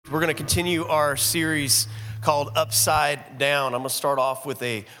We're going to continue our series called Upside Down. I'm going to start off with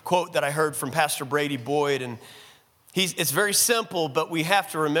a quote that I heard from Pastor Brady Boyd, and it's very simple, but we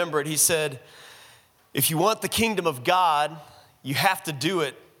have to remember it. He said, if you want the kingdom of God, you have to do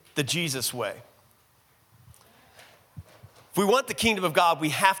it the Jesus way. If we want the kingdom of God, we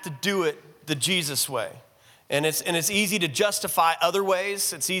have to do it the Jesus way. And it's easy to justify other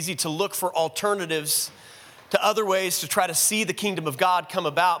ways. It's easy to look for alternatives to other ways to try to see the kingdom of God come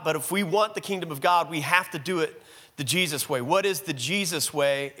about. But if we want the kingdom of God, we have to do it the Jesus way. What is the Jesus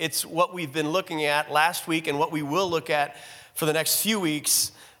way? It's what we've been looking at last week and what we will look at for the next few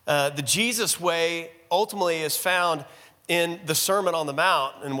weeks. The Jesus way ultimately is found in the Sermon on the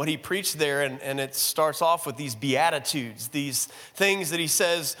Mount and what he preached there. And it starts off with these Beatitudes, these things that he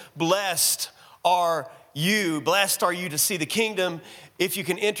says, blessed are you to see the kingdom if you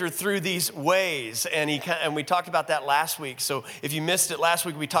can enter through these ways. And we talked about that last week. So if you missed it last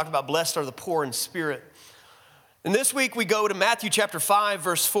week, we talked about blessed are the poor in spirit. And this week we go to Matthew chapter 5,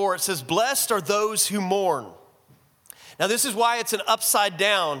 verse 4. It says, blessed are those who mourn. Now this is why it's an upside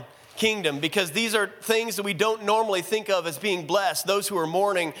down kingdom, because these are things that we don't normally think of as being blessed. Those who are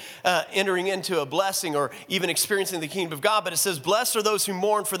mourning, entering into a blessing or even experiencing the kingdom of God. But it says, blessed are those who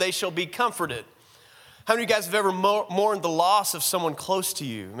mourn, for they shall be comforted. How many of you guys have ever mourned the loss of someone close to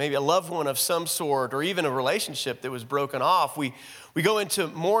you? Maybe a loved one of some sort, or even a relationship that was broken off. We go into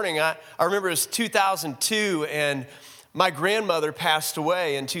mourning. I remember it was 2002, and my grandmother passed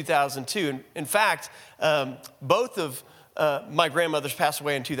away in 2002. And in fact, both of my grandmothers passed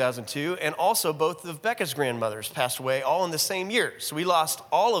away in 2002, and also both of Becca's grandmothers passed away all in the same year. So we lost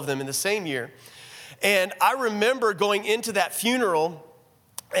all of them in the same year. And I remember going into that funeral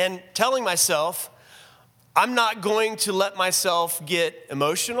and telling myself, I'm not going to let myself get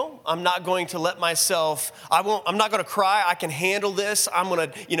emotional. I'm not going to let myself, I'm not going to cry. I can handle this. I'm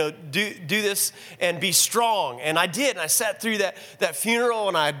going to, do this and be strong. And I did. And I sat through that funeral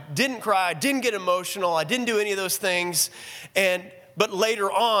and I didn't cry. I didn't get emotional. I didn't do any of those things. But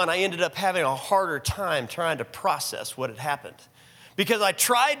later on, I ended up having a harder time trying to process what had happened, because I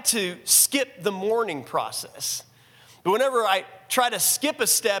tried to skip the mourning process. But whenever I try to skip a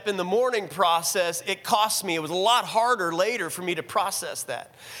step in the mourning process, it cost me. It was a lot harder later for me to process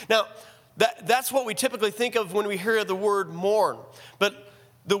that. Now, that's what we typically think of when we hear the word mourn. But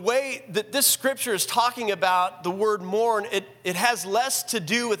the way that this scripture is talking about the word mourn, it has less to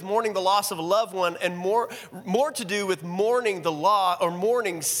do with mourning the loss of a loved one and more to do with mourning the law or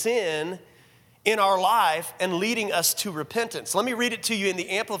mourning sin in our life and leading us to repentance. Let me read it to you in the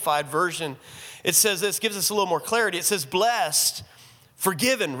Amplified Version. It says this, gives us a little more clarity. It says, blessed,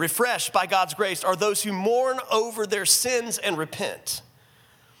 forgiven, refreshed by God's grace are those who mourn over their sins and repent,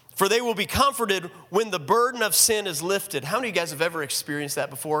 for they will be comforted when the burden of sin is lifted. How many of you guys have ever experienced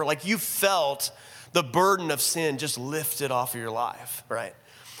that before? Like you felt the burden of sin just lifted off of your life, right?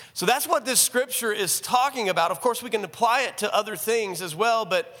 So that's what this scripture is talking about. Of course, we can apply it to other things as well,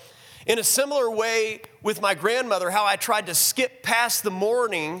 but in a similar way with my grandmother, how I tried to skip past the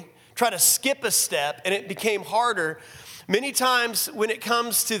mourning, try to skip a step, and it became harder. Many times when it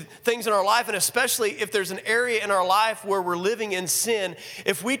comes to things in our life, and especially if there's an area in our life where we're living in sin,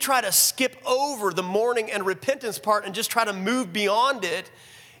 if we try to skip over the mourning and repentance part and just try to move beyond it,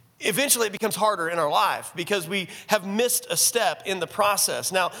 eventually it becomes harder in our life because we have missed a step in the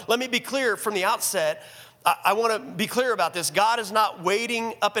process. Now, let me be clear from the outset. I want to be clear about this. God is not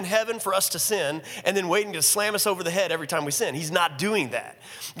waiting up in heaven for us to sin and then waiting to slam us over the head every time we sin. He's not doing that.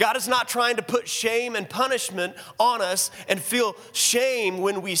 God is not trying to put shame and punishment on us and feel shame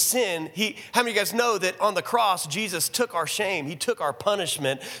when we sin. How many of you guys know that on the cross, Jesus took our shame. He took our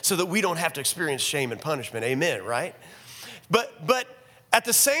punishment so that we don't have to experience shame and punishment. Amen, right? But at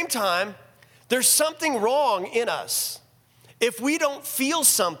the same time, there's something wrong in us if we don't feel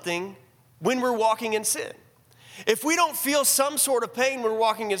something when we're walking in sin. If we don't feel some sort of pain when we're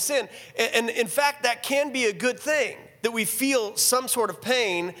walking in sin, and in fact, that can be a good thing, that we feel some sort of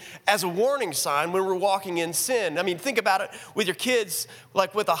pain as a warning sign when we're walking in sin. I mean, think about it with your kids,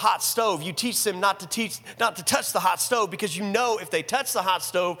 like with a hot stove. You teach them not to touch the hot stove because you know if they touch the hot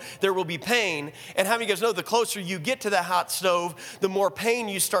stove, there will be pain. And how many of you guys know the closer you get to that hot stove, the more pain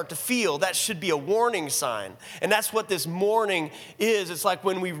you start to feel? That should be a warning sign. And that's what this mourning is. It's like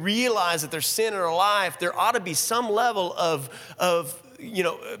when we realize that there's sin in our life, there ought to be some level of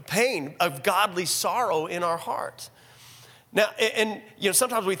pain, of godly sorrow in our heart. Now, and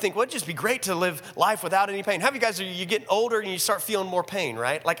sometimes we think, well, it'd just be great to live life without any pain. Have you guys, you get older and you start feeling more pain,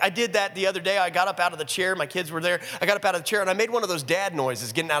 right? Like I did that the other day. I got up out of the chair. My kids were there. I got up out of the chair and I made one of those dad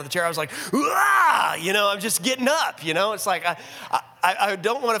noises getting out of the chair. I was like, ah, I'm just getting up, It's like I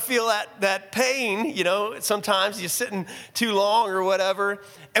don't want to feel that pain, Sometimes you're sitting too long or whatever.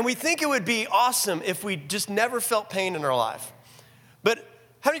 And we think it would be awesome if we just never felt pain in our life. But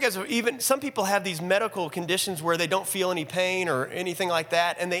how many of you guys some people have these medical conditions where they don't feel any pain or anything like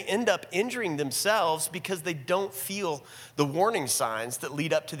that, and they end up injuring themselves because they don't feel the warning signs that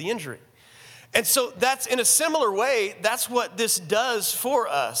lead up to the injury. And so that's, in a similar way, that's what this does for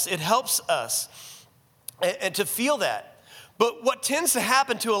us. It helps us and to feel that. But what tends to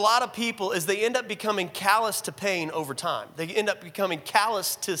happen to a lot of people is they end up becoming callous to pain over time. They end up becoming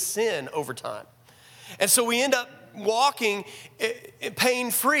callous to sin over time. And so we end up walking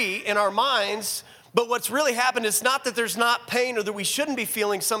pain-free in our minds, but what's really happened is not that there's not pain or that we shouldn't be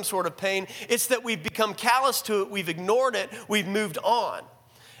feeling some sort of pain. It's that we've become callous to it, we've ignored it, we've moved on.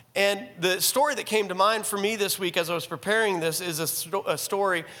 And the story that came to mind for me this week as I was preparing this is a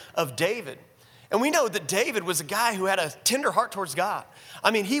story of David. And we know that David was a guy who had a tender heart towards God. I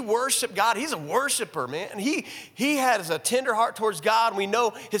mean, he worshiped God. He's a worshiper, man. And he has a tender heart towards God. And we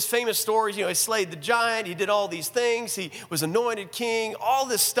know his famous stories. He slayed the giant. He did all these things. He was anointed king, all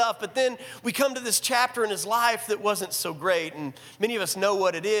this stuff. But then we come to this chapter in his life that wasn't so great. And many of us know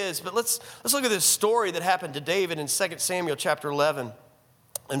what it is. But let's look at this story that happened to David in 2 Samuel chapter 11.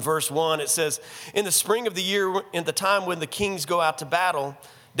 In verse 1, it says, in the spring of the year, in the time when the kings go out to battle,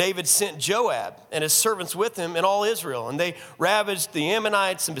 David sent Joab and his servants with him and all Israel, and they ravaged the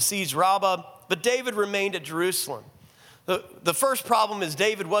Ammonites and besieged Rabbah, but David remained at Jerusalem. The first problem is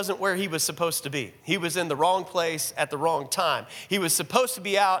David wasn't where he was supposed to be. He was in the wrong place at the wrong time. He was supposed to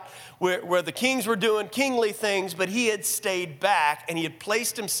be out where the kings were doing kingly things, but he had stayed back and he had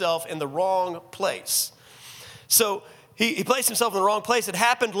placed himself in the wrong place. So he placed himself in the wrong place. It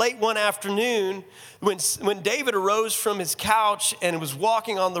happened late one afternoon when David arose from his couch and was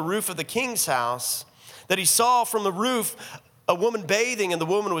walking on the roof of the king's house, that he saw from the roof a woman bathing, and the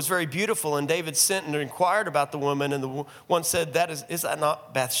woman was very beautiful. And David sent and inquired about the woman, and the one said, is that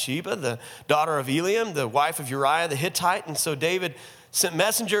not Bathsheba, the daughter of Eliam, the wife of Uriah the Hittite? And so David sent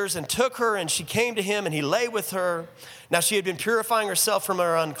messengers and took her, and she came to him, and he lay with her. Now she had been purifying herself from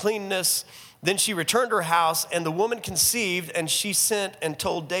her uncleanness. Then she returned to her house, and the woman conceived, and she sent and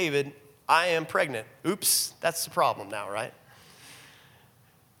told David, I am pregnant. Oops, that's the problem now, right?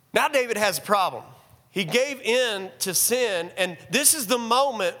 Now David has a problem. He gave in to sin, and this is the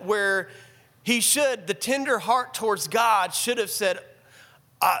moment where the tender heart towards God should have said,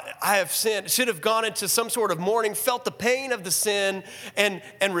 I have sinned, should have gone into some sort of mourning, felt the pain of the sin, and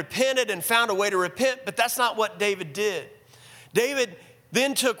repented and found a way to repent, but that's not what David did. David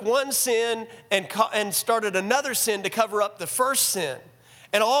then took one sin and started another sin to cover up the first sin.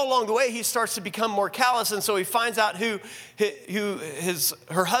 And all along the way, he starts to become more callous. And so he finds out who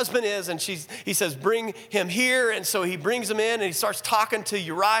her husband is. And he says, bring him here. And so he brings him in and he starts talking to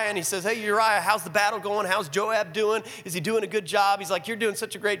Uriah. And he says, hey, Uriah, how's the battle going? How's Joab doing? Is he doing a good job? He's like, you're doing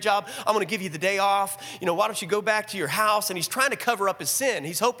such a great job. I'm going to give you the day off. Why don't you go back to your house? And he's trying to cover up his sin.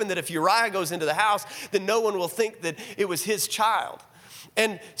 He's hoping that if Uriah goes into the house, then no one will think that it was his child.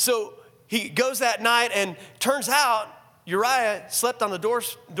 And so he goes that night, and turns out Uriah slept on the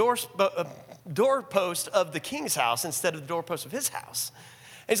doorpost of the king's house instead of the doorpost of his house.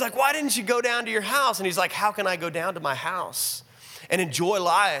 And he's like, why didn't you go down to your house? And he's like, how can I go down to my house and enjoy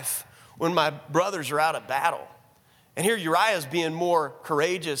life when my brothers are out at battle? And here Uriah is being more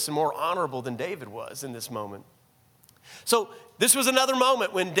courageous and more honorable than David was in this moment. So this was another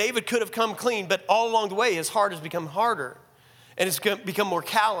moment when David could have come clean, but all along the way, his heart has become harder. And it's become more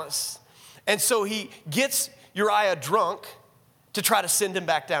callous. And so he gets Uriah drunk to try to send him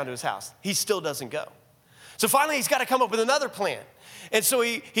back down to his house. He still doesn't go. So finally, he's got to come up with another plan. And so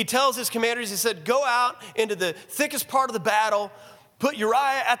he tells his commanders, he said, go out into the thickest part of the battle, put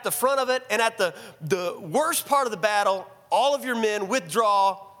Uriah at the front of it, and at the worst part of the battle, all of your men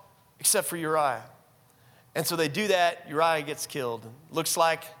withdraw except for Uriah. And so they do that. Uriah gets killed. Looks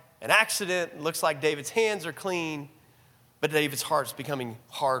like an accident. Looks like David's hands are clean. But David's heart's becoming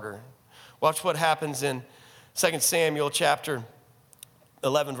harder. Watch what happens in 2 Samuel chapter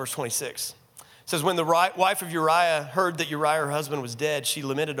 11, verse 26. It says, when the wife of Uriah heard that Uriah, her husband, was dead, she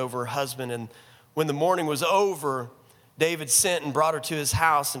lamented over her husband. And when the mourning was over, David sent and brought her to his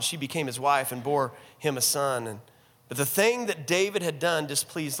house, and she became his wife and bore him a son. But the thing that David had done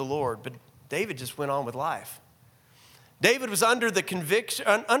displeased the Lord. But David just went on with life. David was under the conviction,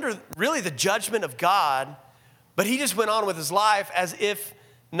 under really the judgment of God, But he just went on with his life as if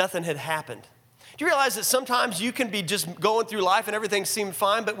nothing had happened. Do you realize that sometimes you can be just going through life and everything seems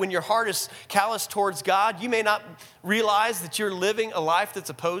fine, but when your heart is callous towards God, you may not realize that you're living a life that's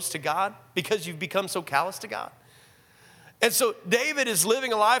opposed to God because you've become so callous to God? And so David is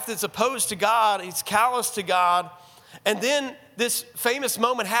living a life that's opposed to God. He's callous to God. And then this famous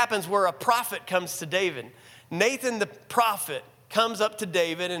moment happens where a prophet comes to David. Nathan the prophet comes up to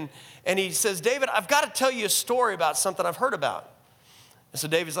David and he says, David, I've got to tell you a story about something I've heard about. And so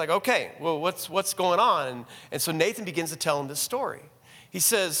David's like, okay, well, what's going on? And so Nathan begins to tell him this story. He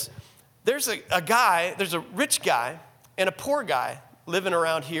says, there's a rich guy and a poor guy living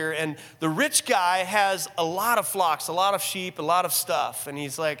around here. And the rich guy has a lot of flocks, a lot of sheep, a lot of stuff. And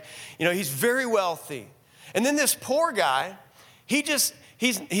he's like, he's very wealthy. And then this poor guy, he doesn't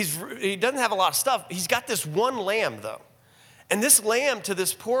have a lot of stuff. He's got this one lamb though. And this lamb to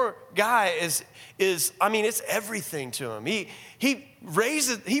this poor guy is it's everything to him. He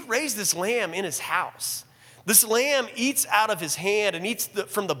raised this lamb in his house. This lamb eats out of his hand and eats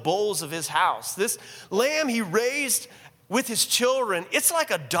from the bowls of his house. This lamb he raised with his children, it's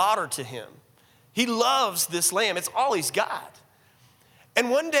like a daughter to him. He loves this lamb. It's all he's got. And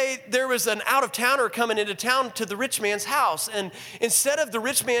one day there was an out-of-towner coming into town to the rich man's house. And instead of the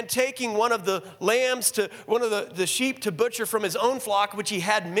rich man taking one of the lambs one of the sheep to butcher from his own flock, which he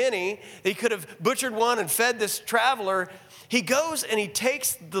had many, he could have butchered one and fed this traveler. He goes and he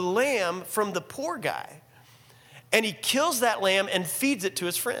takes the lamb from the poor guy and he kills that lamb and feeds it to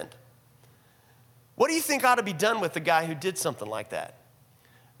his friend. What do you think ought to be done with the guy who did something like that?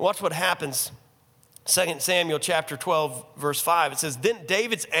 Watch what happens. 2 Samuel chapter 12, verse 5, it says, then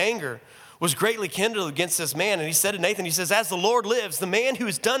David's anger was greatly kindled against this man. And he said to Nathan, he says, as the Lord lives, the man who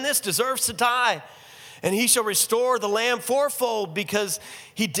has done this deserves to die. And he shall restore the lamb fourfold because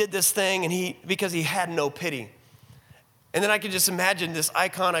he did this thing and because he had no pity. And then I can just imagine this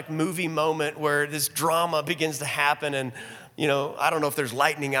iconic movie moment where this drama begins to happen. And, I don't know if there's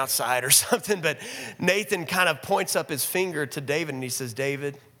lightning outside or something, but Nathan kind of points up his finger to David and he says,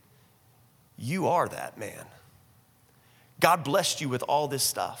 David, you are that man. God blessed you with all this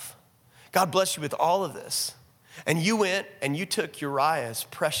stuff. God blessed you with all of this. And you went and you took Uriah's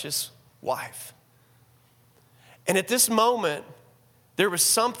precious wife. And at this moment, there was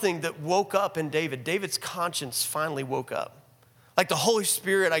something that woke up in David. David's conscience finally woke up. Like the Holy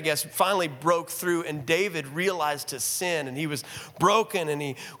Spirit, I guess, finally broke through and David realized his sin and he was broken and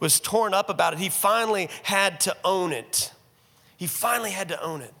he was torn up about it. He finally had to own it. He finally had to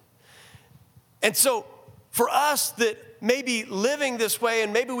own it. And so for us that may be living this way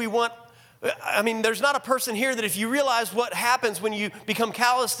and maybe there's not a person here that if you realize what happens when you become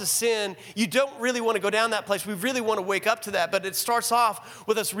callous to sin, you don't really want to go down that place. We really want to wake up to that. But it starts off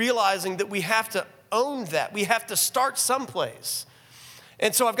with us realizing that we have to own that. We have to start someplace.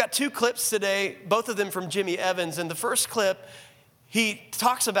 And so I've got two clips today, both of them from Jimmy Evans. And the first clip, he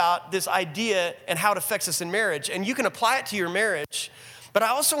talks about this idea and how it affects us in marriage. And you can apply it to your marriage. But I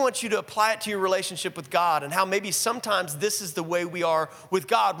also want you to apply it to your relationship with God and how maybe sometimes this is the way we are with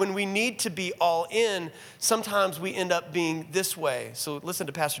God. When we need to be all in, sometimes we end up being this way. So listen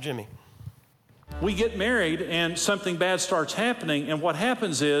to Pastor Jimmy. We get married and something bad starts happening. And what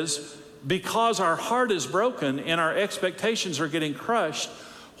happens is because our heart is broken and our expectations are getting crushed,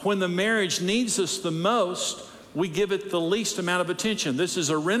 when the marriage needs us the most, we give it the least amount of attention. This is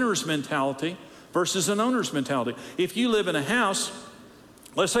a renter's mentality versus an owner's mentality. If you live in a house,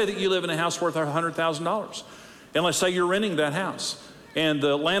 let's say that you live in a house worth $100,000, and let's say you're renting that house, and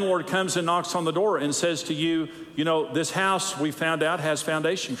the landlord comes and knocks on the door and says to you, this house we found out has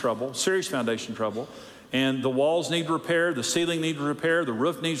foundation trouble, serious foundation trouble, and the walls need repair, the ceiling needs repair, the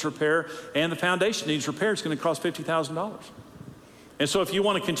roof needs repair, and the foundation needs repair. It's going to cost $50,000. And so if you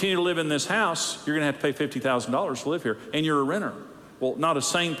want to continue to live in this house, you're going to have to pay $50,000 to live here, and you're a renter. Well, not a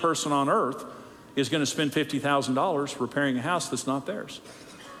sane person on earth is going to spend $50,000 repairing a house that's not theirs.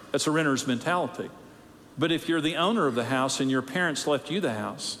 That's a renter's mentality. But if you're the owner of the house and your parents left you the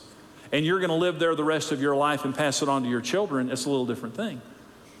house and you're going to live there the rest of your life and pass it on to your children, it's a little different thing.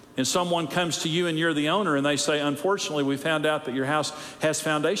 And someone comes to you and you're the owner and they say, unfortunately, we found out that your house has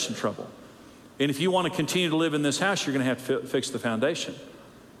foundation trouble. And if you want to continue to live in this house, you're going to have to fix the foundation.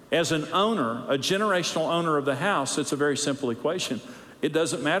 As an owner, a generational owner of the house, it's a very simple equation. It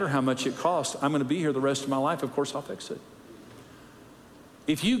doesn't matter how much it costs. I'm going to be here the rest of my life. Of course, I'll fix it.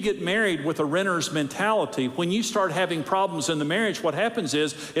 If you get married with a renter's mentality, when you start having problems in the marriage, what happens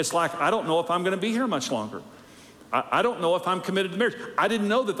is it's like, I don't know if I'm going to be here much longer. I don't know if I'm committed to marriage. I didn't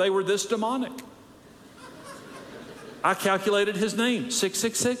know that they were this demonic. I calculated his name,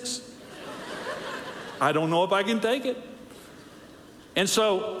 666. I don't know if I can take it. And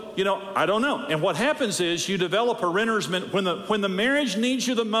so, I don't know. And what happens is you develop a renter's mentality. When the marriage needs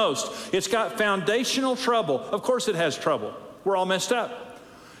you the most, it's got foundational trouble. Of course it has trouble. We're all messed up.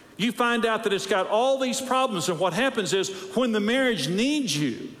 You find out that it's got all these problems, and what happens is when the marriage needs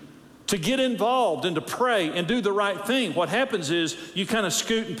you to get involved and to pray and do the right thing, what happens is you kind of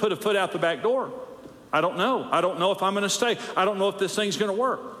scoot and put a foot out the back door. I don't know. I don't know if I'm going to stay. I don't know if this thing's going to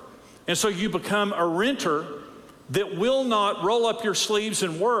work. And so you become a renter that will not roll up your sleeves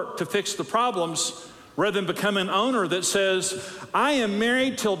and work to fix the problems, rather than become an owner that says, I am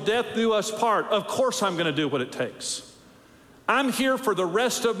married till death do us part. Of course I'm going to do what it takes. I'm here for the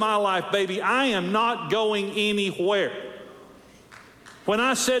rest of my life, baby. I am not going anywhere. When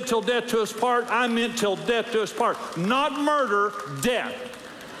I said till death do us part, I meant till death do us part. Not murder, death.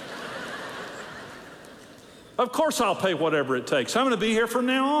 Of course I'll pay whatever it takes. I'm going to be here from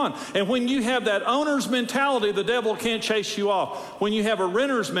now on. And when you have that owner's mentality, the devil can't chase you off. When you have a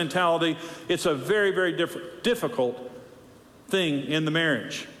renter's mentality, it's a very, very difficult thing in the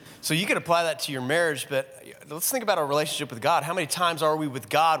marriage. So you can apply that to your marriage, but let's think about our relationship with God. How many times are we with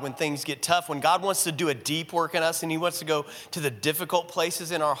God when things get tough? When God wants to do a deep work in us and he wants to go to the difficult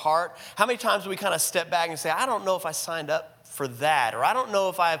places in our heart, how many times do we kind of step back and say, I don't know if I signed up for that, or I don't know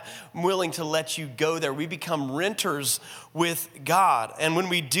if I'm willing to let you go there. We become renters with God. And when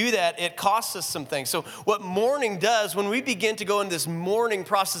we do that, it costs us some things. So what mourning does, when we begin to go in this mourning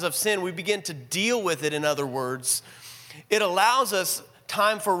process of sin, we begin to deal with it, in other words, it allows us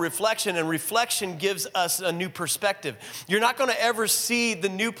time for reflection, and reflection gives us a new perspective. You're not going to ever see the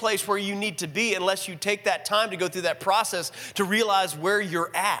new place where you need to be unless you take that time to go through that process to realize where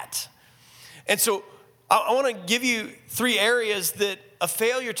you're at. And so I want to give you 3 areas that a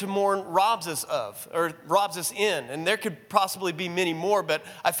failure to mourn robs us of, or robs us in. And there could possibly be many more, but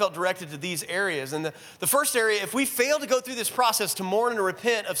I felt directed to these areas. And the first area, if we fail to go through this process to mourn and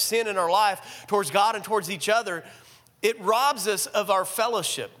repent of sin in our life towards God and towards each other, it robs us of our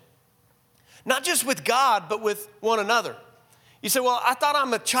fellowship. Not just with God, but with one another. You say, well, I thought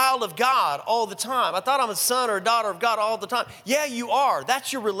I'm a child of God all the time. I thought I'm a son or a daughter of God all the time. Yeah, you are.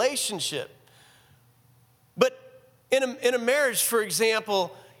 That's your relationship. But in a marriage, for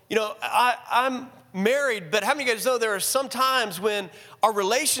example, I'm married, but how many of you guys know there are some times when our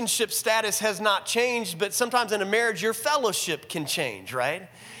relationship status has not changed, but sometimes in a marriage, your fellowship can change, right?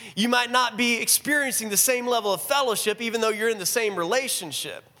 You might not be experiencing the same level of fellowship even though you're in the same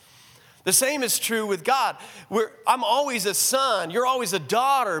relationship. The same is true with God. I'm always a son, you're always a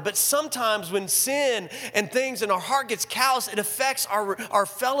daughter, but sometimes when sin and things in our heart gets callous, it affects our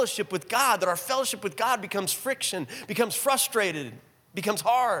fellowship with God, that our fellowship with God becomes friction, becomes frustrated, becomes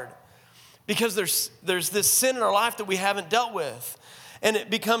hard, because there's this sin in our life that we haven't dealt with. And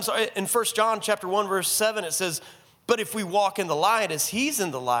it becomes, in 1 John chapter 1, verse 7, it says, but if we walk in the light as he's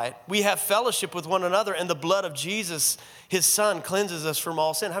in the light, we have fellowship with one another, and the blood of Jesus, his son, cleanses us from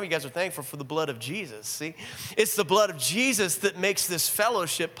all sin. How many of you guys are thankful for the blood of Jesus? See, it's the blood of Jesus that makes this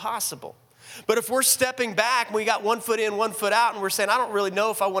fellowship possible. But if we're stepping back and we got one foot in, one foot out, and we're saying, I don't really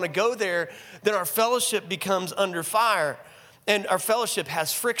know if I want to go there, then our fellowship becomes under fire, and our fellowship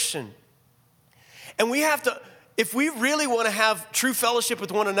has friction. And we have to, if we really want to have true fellowship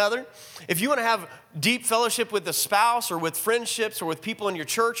with one another, if you want to have deep fellowship with a spouse or with friendships or with people in your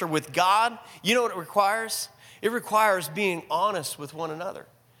church or with God, you know what it requires? It requires being honest with one another.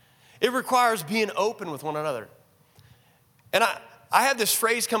 It requires being open with one another. And I have this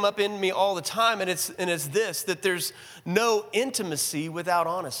phrase come up in me all the time, and it's this, that there's no intimacy without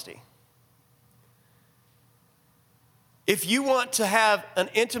honesty. If you want to have an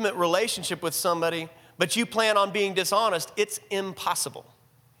intimate relationship with somebody, but you plan on being dishonest, it's impossible.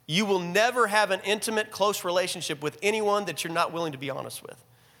 You will never have an intimate, close relationship with anyone that you're not willing to be honest with.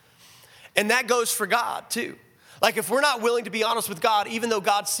 And that goes for God too. Like if we're not willing to be honest with God, even though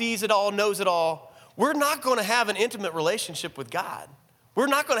God sees it all, knows it all, we're not going to have an intimate relationship with God. We're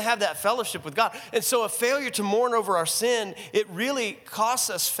not going to have that fellowship with God. And so a failure to mourn over our sin, it really costs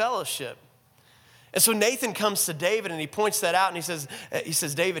us fellowship. And so Nathan comes to David and he points that out and he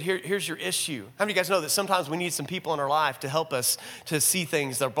says, David, here's your issue. How many of you guys know that sometimes we need some people in our life to help us to see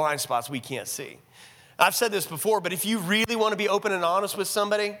things that are blind spots we can't see? I've said this before, but if you really want to be open and honest with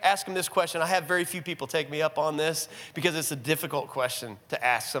somebody, ask them this question. I have very few people take me up on this because it's a difficult question to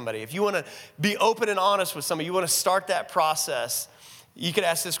ask somebody. If you want to be open and honest with somebody, you want to start that process, you could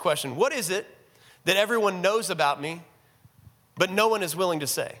ask this question. What is it that everyone knows about me, but no one is willing to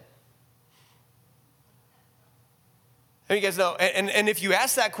say? You guys know, and if you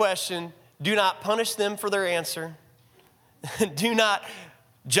ask that question, do not punish them for their answer. Do not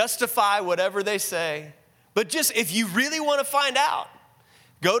justify whatever they say. But just if you really want to find out,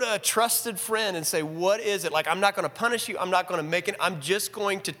 go to a trusted friend and say, what is it? Like, I'm not going to punish you. I'm not going to make it. I'm just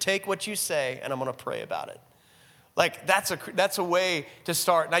going to take what you say and I'm going to pray about it. Like, that's a way to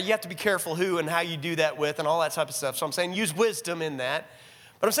start. Now, you have to be careful who and how you do that with and all that type of stuff. So I'm saying use wisdom in that.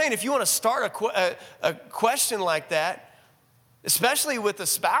 But I'm saying if you want to start a question like that, especially with a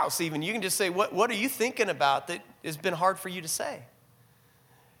spouse even, you can just say, what are you thinking about that has been hard for you to say?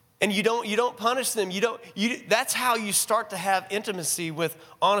 And you don't punish them. That's how you start to have intimacy with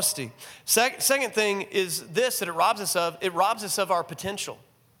honesty. Second thing is this that it robs us of. It robs us of our potential.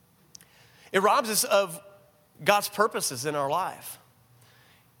 It robs us of God's purposes in our life.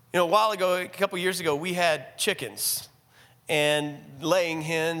 You know, a while ago, a couple years ago, we had chickens and laying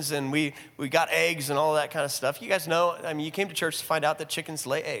hens, and we got eggs and all that kind of stuff. You guys know, I mean, you came to church to find out that chickens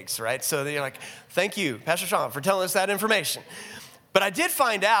lay eggs, right? So you're like, thank you, Pastor Sean, for telling us that information. But I did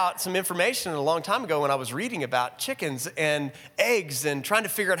find out some information a long time ago when I was reading about chickens and eggs and trying to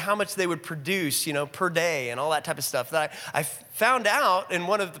figure out how much they would produce, per day and all that type of stuff. That I found out in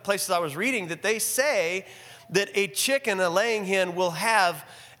one of the places I was reading that they say that a chicken, a laying hen, will have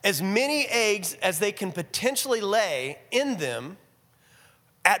as many eggs as they can potentially lay in them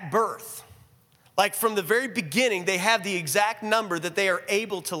at birth. Like from the very beginning, they have the exact number that they are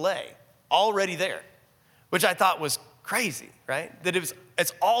able to lay already there, which I thought was crazy, right? That it's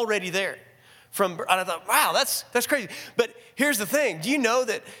already there. And I thought, wow, that's crazy. But here's the thing. Do you know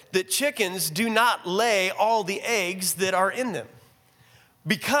that chickens do not lay all the eggs that are in them?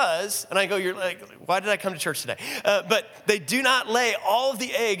 Because, and I go, you're like, why did I come to church today? But they do not lay all of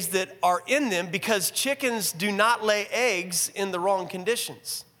the eggs that are in them because chickens do not lay eggs in the wrong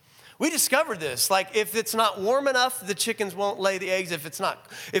conditions. We discovered this. Like, if it's not warm enough, the chickens won't lay the eggs. If it's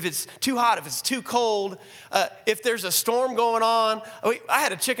too hot, if it's too cold, if there's a storm going on. I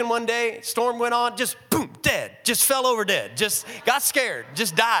had a chicken one day, storm went on, just boom, dead. Just fell over dead. Just got scared,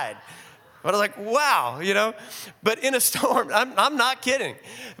 just died. But I was like, wow, But in a storm, I'm not kidding.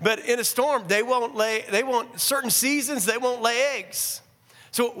 But in a storm, certain seasons, they won't lay eggs.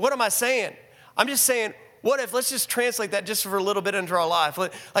 So what am I saying? I'm just saying, what if, let's just translate that just for a little bit into our life.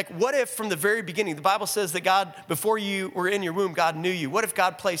 Like, what if from the very beginning, the Bible says that God, before you were in your womb, God knew you. What if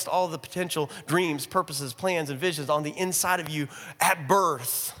God placed all the potential dreams, purposes, plans, and visions on the inside of you at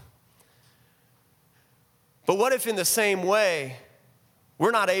birth? But what if in the same way, we're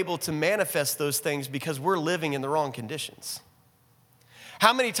not able to manifest those things because we're living in the wrong conditions?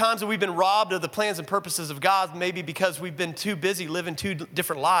 How many times have we been robbed of the plans and purposes of God, maybe because we've been too busy living two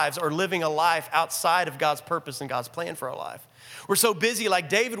different lives or living a life outside of God's purpose and God's plan for our life? We're so busy, like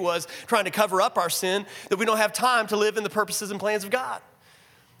David was, trying to cover up our sin that we don't have time to live in the purposes and plans of God.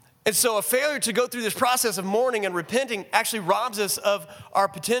 And so a failure to go through this process of mourning and repenting actually robs us of our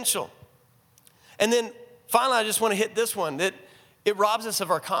potential. And then finally, I just want to hit this one, that it robs us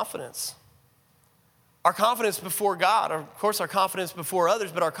of our confidence. Our confidence before God, of course our confidence before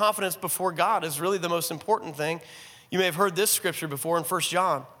others, but our confidence before God is really the most important thing. You may have heard this scripture before in 1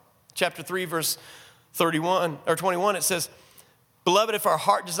 John chapter 3, verse 31 or 21. It says, "Beloved, if our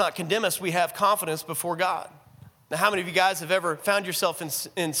heart does not condemn us, we have confidence before God." Now, how many of you guys have ever found yourself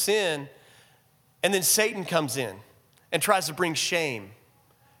in sin and then Satan comes in and tries to bring shame,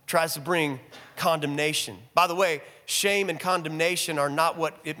 tries to bring condemnation? By the way, shame and condemnation are not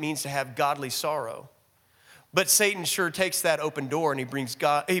what it means to have godly sorrow. But Satan sure takes that open door and he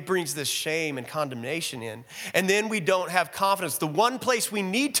brings this shame and condemnation in. And then we don't have confidence. The one place we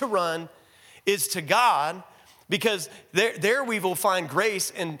need to run is to God, because there we will find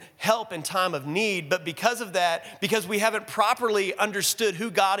grace and help in time of need. But because of that, because we haven't properly understood who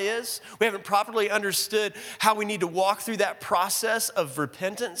God is, we haven't properly understood how we need to walk through that process of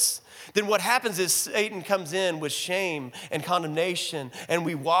repentance, then what happens is Satan comes in with shame and condemnation, and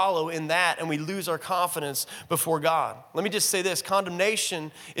we wallow in that, and we lose our confidence before God. Let me just say this: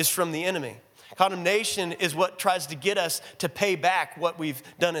 condemnation is from the enemy. Condemnation is what tries to get us to pay back what we've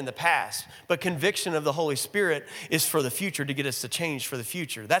done in the past. But conviction of the Holy Spirit is for the future, to get us to change for the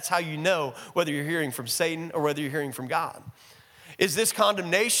future. That's how you know whether you're hearing from Satan or whether you're hearing from God. Is this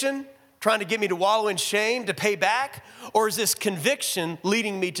condemnation trying to get me to wallow in shame to pay back? Or is this conviction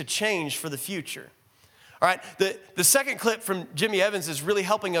leading me to change for the future? All right, the second clip from Jimmy Evans is really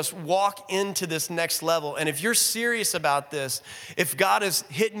helping us walk into this next level. And if you're serious about this, if God is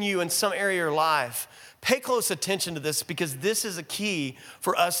hitting you in some area of your life, pay close attention to this, because this is a key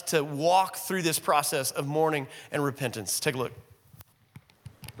for us to walk through this process of mourning and repentance. Take a look.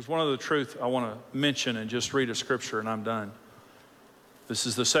 There's one other truth I want to mention and just read a scripture and I'm done. This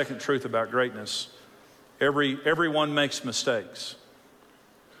is the second truth about greatness. Everyone makes mistakes.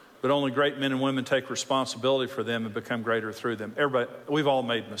 but only great men and women take responsibility for them and become greater through them. Everybody, we've all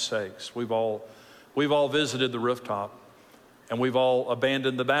made mistakes. We've all visited the rooftop, and we've all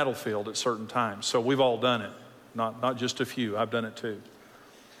abandoned the battlefield at certain times. So we've all done it, not just a few. I've done it too.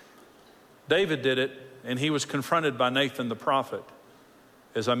 David did it, and he was confronted by Nathan the prophet,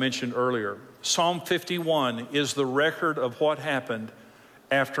 as I mentioned earlier. Psalm 51 is the record of what happened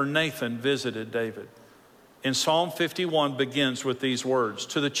after Nathan visited David. And Psalm 51 begins with these words: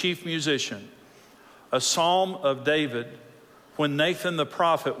 to the chief musician, a psalm of David when Nathan the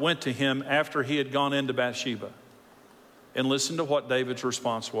prophet went to him after he had gone into Bathsheba. And listen to what David's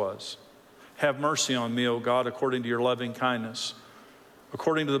response was. Have mercy on me, O God, according to your loving kindness.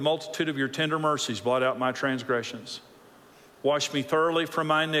 According to the multitude of your tender mercies, blot out my transgressions. Wash me thoroughly from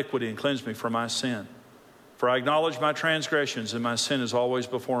my iniquity and cleanse me from my sin. For I acknowledge my transgressions, and my sin is always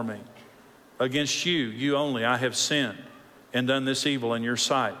before me. Against you, you only, I have sinned and done this evil in your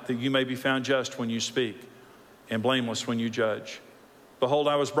sight, that you may be found just when you speak and blameless when you judge. Behold,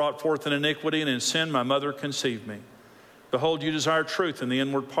 I was brought forth in iniquity, and in sin my mother conceived me. Behold, you desire truth in the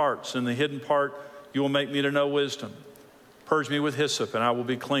inward parts. In the hidden part you will make me to know wisdom. Purge me with hyssop, and I will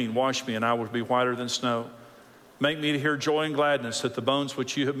be clean. Wash me, and I will be whiter than snow. Make me to hear joy and gladness, that the bones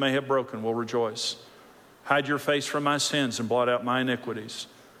which you may have broken will rejoice. Hide your face from my sins and blot out my iniquities.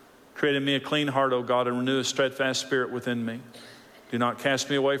 Create in me a clean heart, O God, and renew a steadfast spirit within me. Do not cast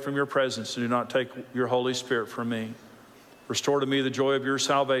me away from your presence, and do not take your Holy Spirit from me. Restore to me the joy of your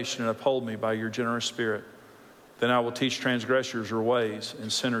salvation, and uphold me by your generous spirit. Then I will teach transgressors your ways,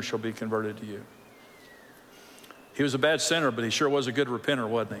 and sinners shall be converted to you. He was a bad sinner, but he sure was a good repenter,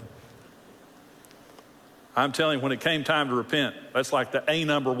 wasn't he? I'm telling you, when it came time to repent, that's like the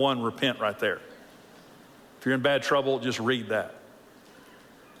number one repent right there. If you're in bad trouble, just read that.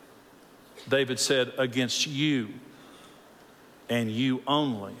 David said, against you and you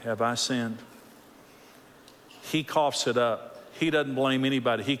only have I sinned. He coughs it up. He doesn't blame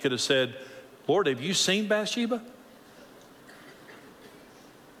anybody. He could have said, Lord, have you seen Bathsheba?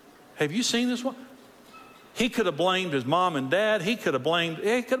 Have you seen this one? He could have blamed his mom and dad. He could have blamed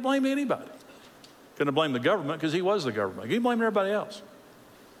anybody. Couldn't have blamed the government because he was the government. He blamed everybody else.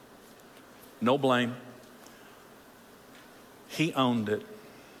 No blame. He owned it.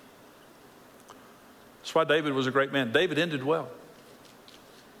 That's why David was a great man. David ended well.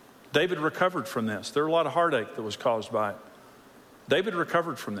 David recovered from this. There was a lot of heartache that was caused by it. David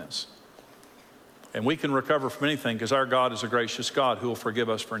recovered from this. And we can recover from anything because our God is a gracious God who will forgive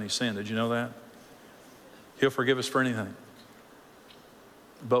us for any sin. Did you know that? He'll forgive us for anything.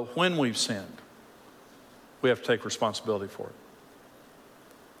 But when we've sinned, we have to take responsibility for it.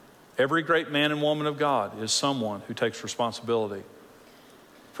 Every great man and woman of God is someone who takes responsibility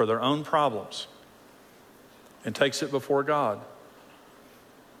for their own problems and takes it before God.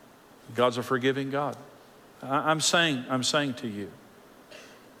 God's a forgiving God. I'm saying to you,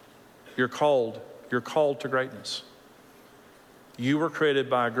 you're called to greatness. You were created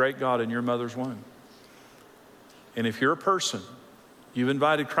by a great God in your mother's womb. And if you're a person, you've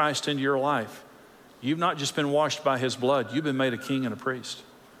invited Christ into your life, you've not just been washed by his blood, you've been made a king and a priest.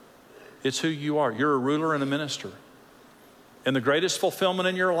 It's who you are. You're a ruler and a minister. And the greatest fulfillment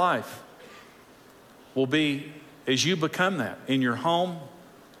in your life will be as you become that in your home,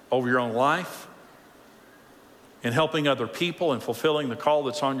 over your own life, and helping other people and fulfilling the call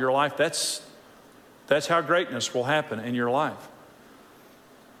that's on your life. That's how greatness will happen in your life.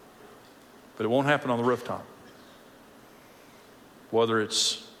 But it won't happen on the rooftop. Whether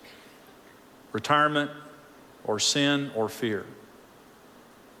it's retirement or sin or fear.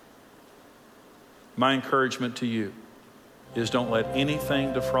 My encouragement to you is don't let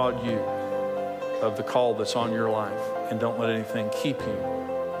anything defraud you of the call that's on your life, and don't let anything keep you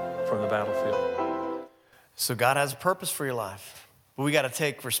from the battlefield. So God has a purpose for your life, but we got to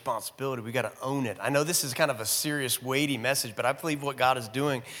take responsibility. We got to own it. I know this is kind of a serious, weighty message, but I believe what God is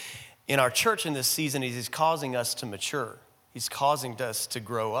doing in our church in this season is he's causing us to mature. He's causing us to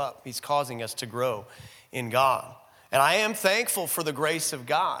grow up. He's causing us to grow in God. And I am thankful for the grace of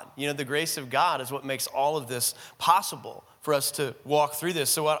God. You know, the grace of God is what makes all of this possible for us to walk through this.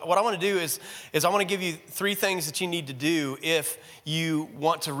 So what I want to do is I want to give you 3 things that you need to do if you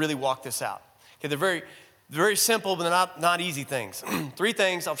want to really walk this out. Okay, they're very simple, but they're not easy things. 3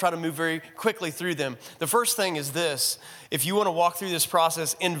 things, I'll try to move very quickly through them. The first thing is this: if you want to walk through this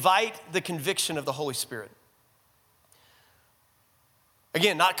process, invite the conviction of the Holy Spirit.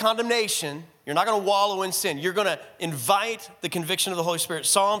 Again, not condemnation. You're not going to wallow in sin. You're going to invite the conviction of the Holy Spirit.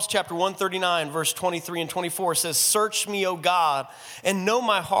 Psalms chapter 139, verse 23 and 24 says, "Search me, O God, and know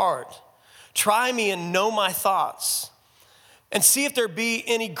my heart. Try me and know my thoughts. and see if there be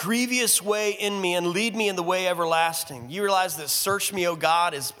any grievous way in me and lead me in the way everlasting. You realize that search me, O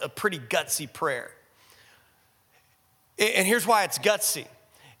God, is a pretty gutsy prayer. And here's why it's gutsy.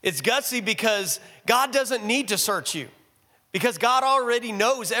 It's gutsy because God doesn't need to search you, because God already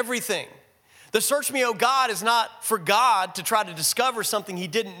knows everything. The search me, O God, is not for God to try to discover something he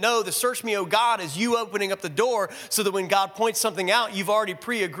didn't know. The search me, O God, is you opening up the door so that when God points something out, you've already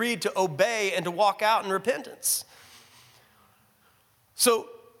pre-agreed to obey and to walk out in repentance. So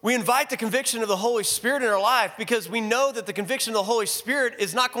we invite the conviction of the Holy Spirit in our life because we know that the conviction of the Holy Spirit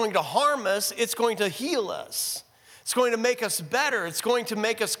is not going to harm us, it's going to heal us. It's going to make us better. It's going to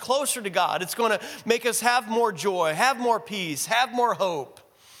make us closer to God. It's going to make us have more joy, have more peace, have more hope.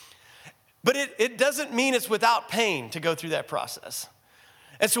 But it doesn't mean it's without pain to go through that process.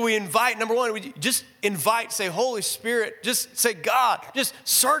 And so we invite, number one, we just invite, say, Holy Spirit, just say, God, just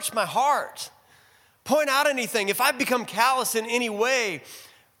search my heart. Point out anything. If I've become callous in any way,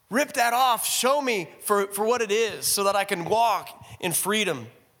 rip that off. Show me for what it is so that I can walk in freedom.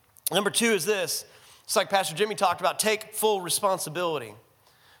 Number two is this. It's like Pastor Jimmy talked about, take full responsibility.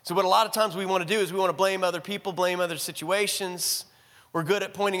 So what a lot of times we want to do is we want to blame other people, blame other situations. We're good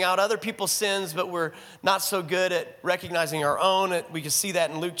at pointing out other people's sins, but we're not so good at recognizing our own. We can see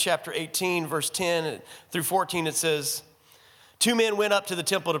that in Luke chapter 18, verse 10 through 14. It says, 2 men went up to the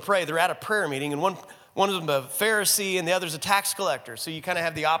temple to pray. They're at a prayer meeting, and one of them a Pharisee and the other's a tax collector. So you kind of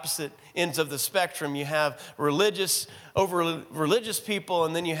have the opposite ends of the spectrum. You have religious people,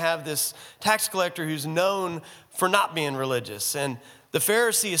 and then you have this tax collector who's known for not being religious. And the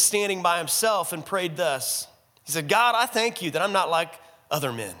Pharisee is standing by himself and prayed thus. He said, God, I thank you that I'm not like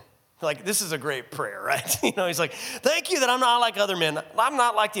other men. Like, this is a great prayer, right? He's like, thank you that I'm not like other men. I'm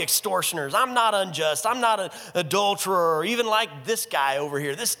not like the extortioners. I'm not unjust. I'm not an adulterer, or even like this guy over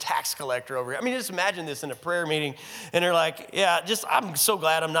here, this tax collector over here. I mean, just imagine this in a prayer meeting. And they're like, yeah, I'm so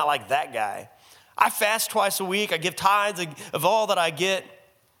glad I'm not like that guy. I fast twice a week. I give tithes of all that I get.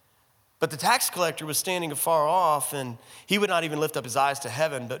 But the tax collector was standing afar off, and he would not even lift up his eyes to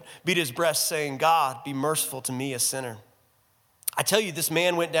heaven, but beat his breast, saying, God, be merciful to me, a sinner. I tell you, this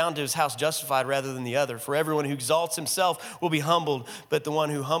man went down to his house justified rather than the other. For everyone who exalts himself will be humbled, but the one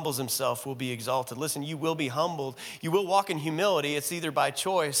who humbles himself will be exalted. Listen, you will be humbled. You will walk in humility. It's either by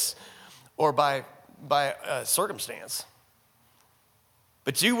choice or by circumstance.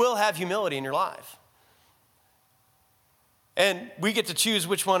 But you will have humility in your life. And we get to choose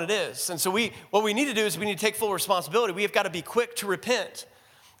which one it is. And so what we need to do is we need to take full responsibility. We have got to be quick to repent.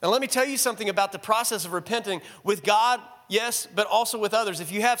 And let me tell you something about the process of repenting with God, yes, but also with others.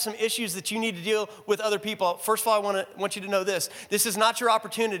 If you have some issues that you need to deal with other people, first of all, I want you to know this. This is not your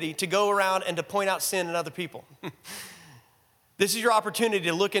opportunity to go around and to point out sin in other people. This is your opportunity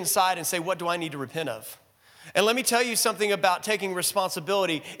to look inside and say, what do I need to repent of? And let me tell you something about taking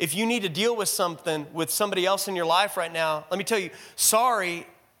responsibility. If you need to deal with something with somebody else in your life right now, let me tell you, sorry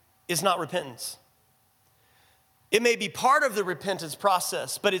is not repentance. It may be part of the repentance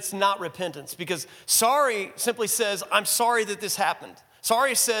process, but it's not repentance, because sorry simply says, I'm sorry that this happened.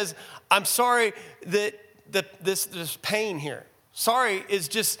 Sorry says, I'm sorry that there's pain here. Sorry is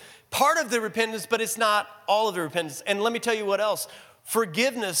just part of the repentance, but it's not all of the repentance. And let me tell you what else.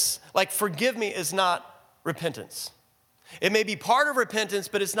 Forgiveness, like forgive me, is not repentance. It may be part of repentance,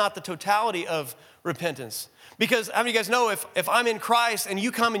 but it's not the totality of repentance. Because how many of you guys know if I'm in Christ and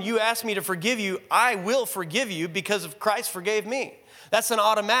you come and you ask me to forgive you, I will forgive you because of Christ forgave me. That's an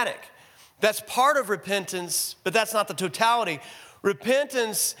automatic. That's part of repentance, but that's not the totality.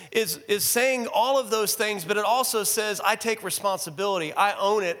 Repentance is saying all of those things, but it also says I take responsibility, I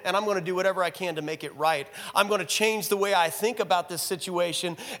own it, and I'm going to do whatever I can to make it right. I'm going to change the way I think about this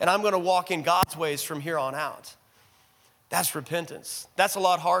situation, and I'm going to walk in God's ways from here on out. That's repentance. That's a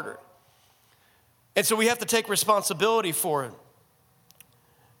lot harder. And so we have to take responsibility for it.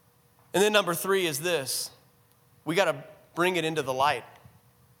 And then number 3 is this. We got to bring it into the light.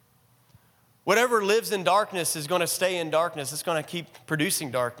 Whatever lives in darkness is going to stay in darkness. It's going to keep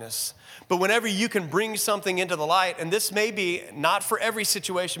producing darkness. But whenever you can bring something into the light, and this may be not for every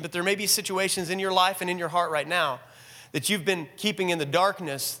situation, but there may be situations in your life and in your heart right now that you've been keeping in the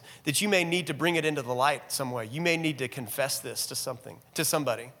darkness, that you may need to bring it into the light some way. You may need to confess this to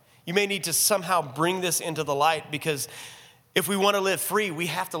somebody. You may need to somehow bring this into the light, because if we want to live free, we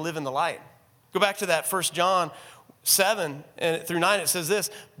have to live in the light. Go back to that 1 John 7 through 9, it says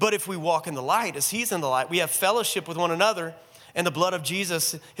this, but if we walk in the light as he's in the light, we have fellowship with one another, and the blood of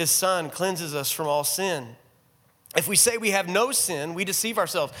Jesus, his son, cleanses us from all sin. If we say we have no sin, we deceive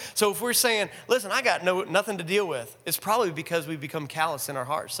ourselves. So if we're saying, listen, I got nothing to deal with, it's probably because we've become callous in our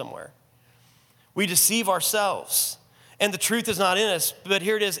hearts somewhere. We deceive ourselves. and the truth is not in us. But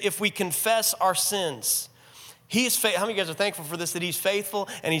here it is, if we confess our sins, he is faithful. How many of you guys are thankful for this, that he's faithful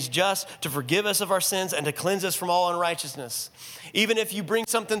and he's just to forgive us of our sins and to cleanse us from all unrighteousness? Even if you bring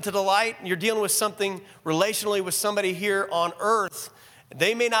something to the light, you're dealing with something relationally with somebody here on earth,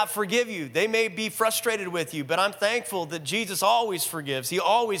 they may not forgive you. They may be frustrated with you, but I'm thankful that Jesus always forgives. He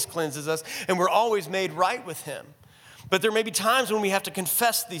always cleanses us, and we're always made right with him. But there may be times when we have to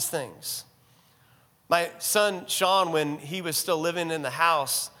confess these things. My son, Sean, when he was still living in the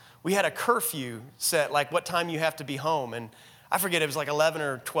house, we had a curfew set, like what time you have to be home. And I forget, it was like 11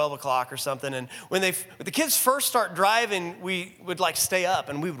 or 12 o'clock or something. And when the kids first start driving, we would like stay up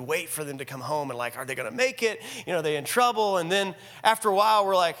and we would wait for them to come home and like, are they gonna make it? You know, are they in trouble? And then after a while,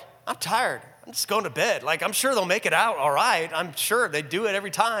 we're like, I'm tired. I'm just going to bed. Like, I'm sure they'll make it out all right. I'm sure they do it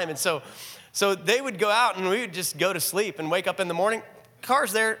every time. And so they would go out and we would just go to sleep and wake up in the morning.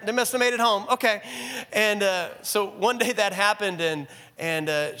 Car's there. They must have made it home. Okay. And so one day that happened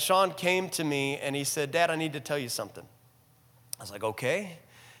and Sean came to me and he said, Dad, I need to tell you something. I was like, okay.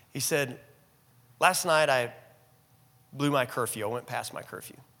 He said, last night I blew my curfew. I went past my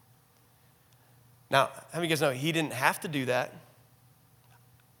curfew. Now, how many of you guys know he didn't have to do that?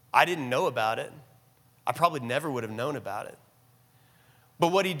 I didn't know about it. I probably never would have known about it.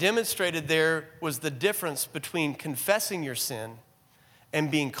 But what he demonstrated there was the difference between confessing your sin and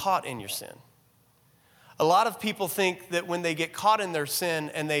being caught in your sin. A lot of people think that when they get caught in their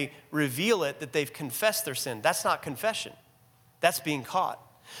sin and they reveal it, that they've confessed their sin. That's not confession. That's being caught.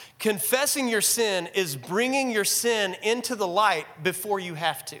 Confessing your sin is bringing your sin into the light before you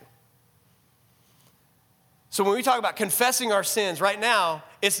have to. So when we talk about confessing our sins, right now,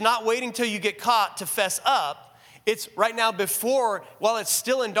 it's not waiting till you get caught to fess up. It's right now before, while it's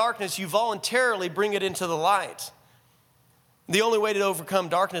still in darkness, you voluntarily bring it into the light. The only way to overcome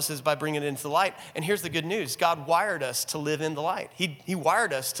darkness is by bringing it into the light. And here's the good news. God wired us to live in the light. He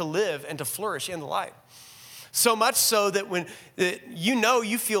wired us to live and to flourish in the light. So much so that when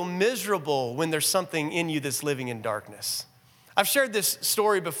you feel miserable when there's something in you that's living in darkness. I've shared this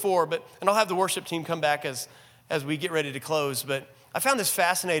story before, and I'll have the worship team come back as we get ready to close. But I found this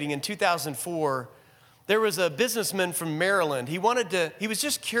fascinating. In 2004, there was a businessman from Maryland. He was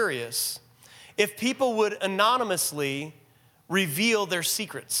just curious if people would anonymously reveal their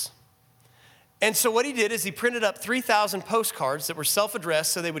secrets. And so what he did is he printed up 3,000 postcards that were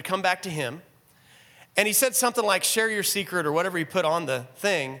self-addressed so they would come back to him. And he said something like, share your secret or whatever he put on the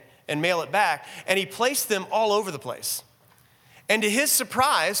thing and mail it back. And he placed them all over the place. And to his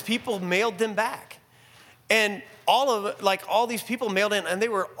surprise, people mailed them back. And all these people mailed in, and they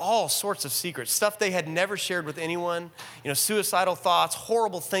were all sorts of secrets, stuff they had never shared with anyone, suicidal thoughts,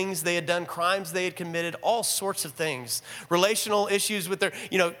 horrible things they had done, crimes they had committed, all sorts of things, relational issues with their,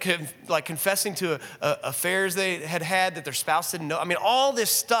 like confessing to affairs they had that their spouse didn't know. I mean, all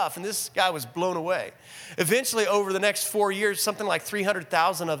this stuff, and this guy was blown away. Eventually, over the next 4 years, something like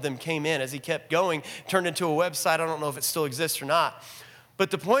 300,000 of them came in as he kept going, turned into a website. I don't know if it still exists or not.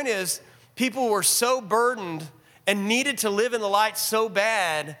 But the point is, people were so burdened and needed to live in the light so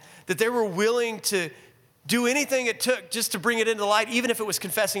bad that they were willing to do anything it took just to bring it into the light, even if it was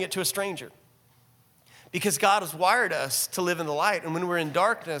confessing it to a stranger. Because God has wired us to live in the light. And when we're in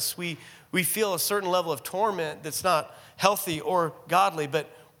darkness, we feel a certain level of torment that's not healthy or godly. But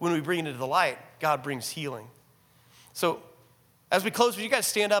when we bring it into the light, God brings healing. So as we close, would you guys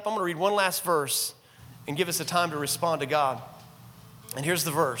stand up? I'm going to read one last verse and give us a time to respond to God. And here's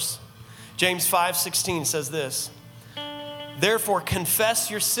the verse. James 5:16 says this, therefore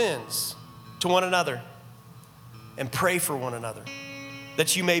confess your sins to one another and pray for one another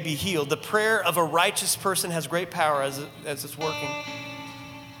that you may be healed. The prayer of a righteous person has great power as it's working.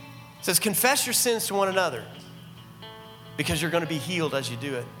 It says confess your sins to one another because you're going to be healed as you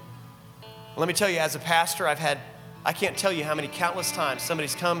do it. Let me tell you, as a pastor, I can't tell you how many countless times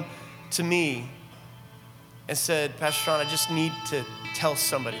somebody's come to me and said, Pastor Sean, I just need to tell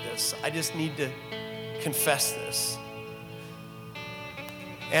somebody this. I just need to confess this.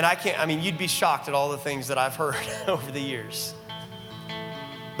 And you'd be shocked at all the things that I've heard over the years.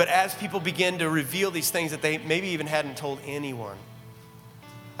 But as people begin to reveal these things that they maybe even hadn't told anyone,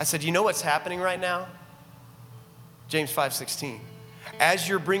 I said, you know what's happening right now? James 5:16. As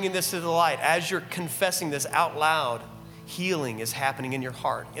you're bringing this to the light, as you're confessing this out loud, healing is happening in your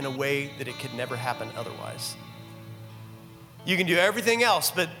heart in a way that it could never happen otherwise. You can do everything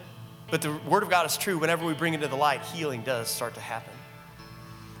else, but the Word of God is true. Whenever we bring it to the light, healing does start to happen.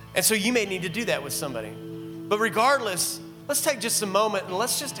 And so you may need to do that with somebody. But regardless, let's take just a moment and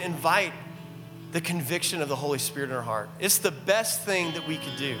let's just invite the conviction of the Holy Spirit in our heart. It's the best thing that we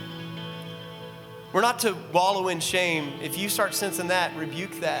could do. We're not to wallow in shame. If you start sensing that,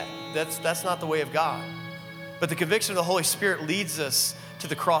 rebuke that. That's not the way of God. But the conviction of the Holy Spirit leads us to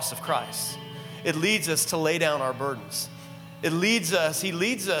the cross of Christ. It leads us to lay down our burdens. He leads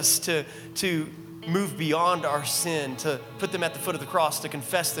us to move beyond our sin, to put them at the foot of the cross, to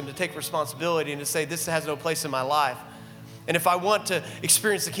confess them, to take responsibility, and to say, this has no place in my life. And if I want to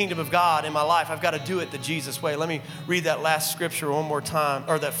experience the kingdom of God in my life, I've got to do it the Jesus way. Let me read that last scripture one more time,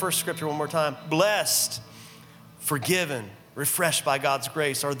 or that first scripture one more time. Blessed, forgiven, refreshed by God's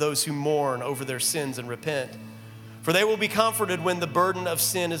grace are those who mourn over their sins and repent, for they will be comforted when the burden of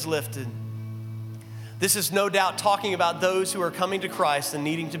sin is lifted. This is no doubt talking about those who are coming to Christ and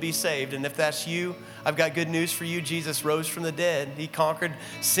needing to be saved. And if that's you, I've got good news for you. Jesus rose from the dead. He conquered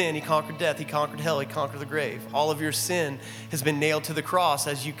sin. He conquered death. He conquered hell. He conquered the grave. All of your sin has been nailed to the cross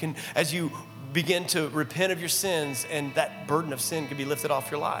as you begin to repent of your sins, and that burden of sin can be lifted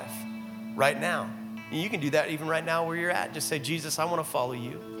off your life right now. You can do that even right now where you're at. Just say, Jesus, I want to follow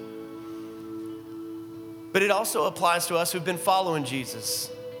you. But it also applies to us who've been following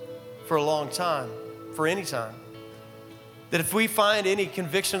Jesus for a long time. For any time. That if we find any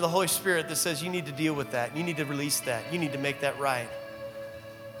conviction of the Holy Spirit that says you need to deal with that, you need to release that, you need to make that right.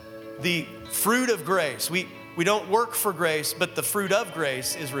 The fruit of grace, we don't work for grace, but the fruit of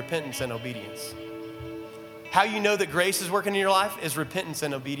grace is repentance and obedience. How you know that grace is working in your life is repentance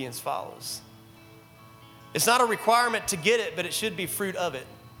and obedience follows. It's not a requirement to get it, but it should be fruit of it.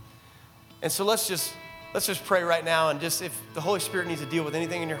 And so let's just pray right now, and just if the Holy Spirit needs to deal with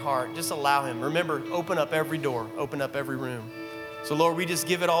anything in your heart, just allow him. Remember, open up every door, open up every room. So Lord, we just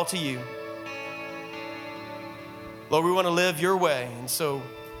give it all to you. Lord, we want to live your way, and so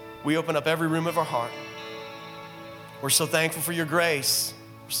we open up every room of our heart. We're so thankful for your grace.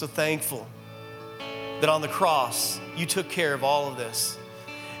 We're so thankful that on the cross, you took care of all of this,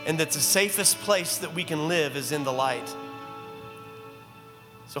 and that the safest place that we can live is in the light.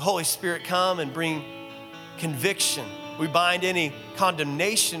 So Holy Spirit, come and bring conviction. We bind any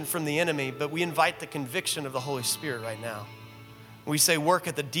condemnation from the enemy, but we invite the conviction of the Holy Spirit right now. We say, work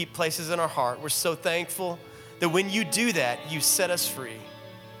at the deep places in our heart. We're so thankful that when you do that, you set us free,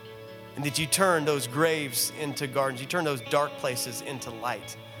 and that you turn those graves into gardens. You turn those dark places into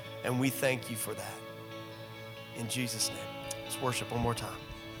light, and we thank you for that. In Jesus' name. Let's worship one more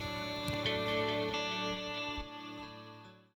time.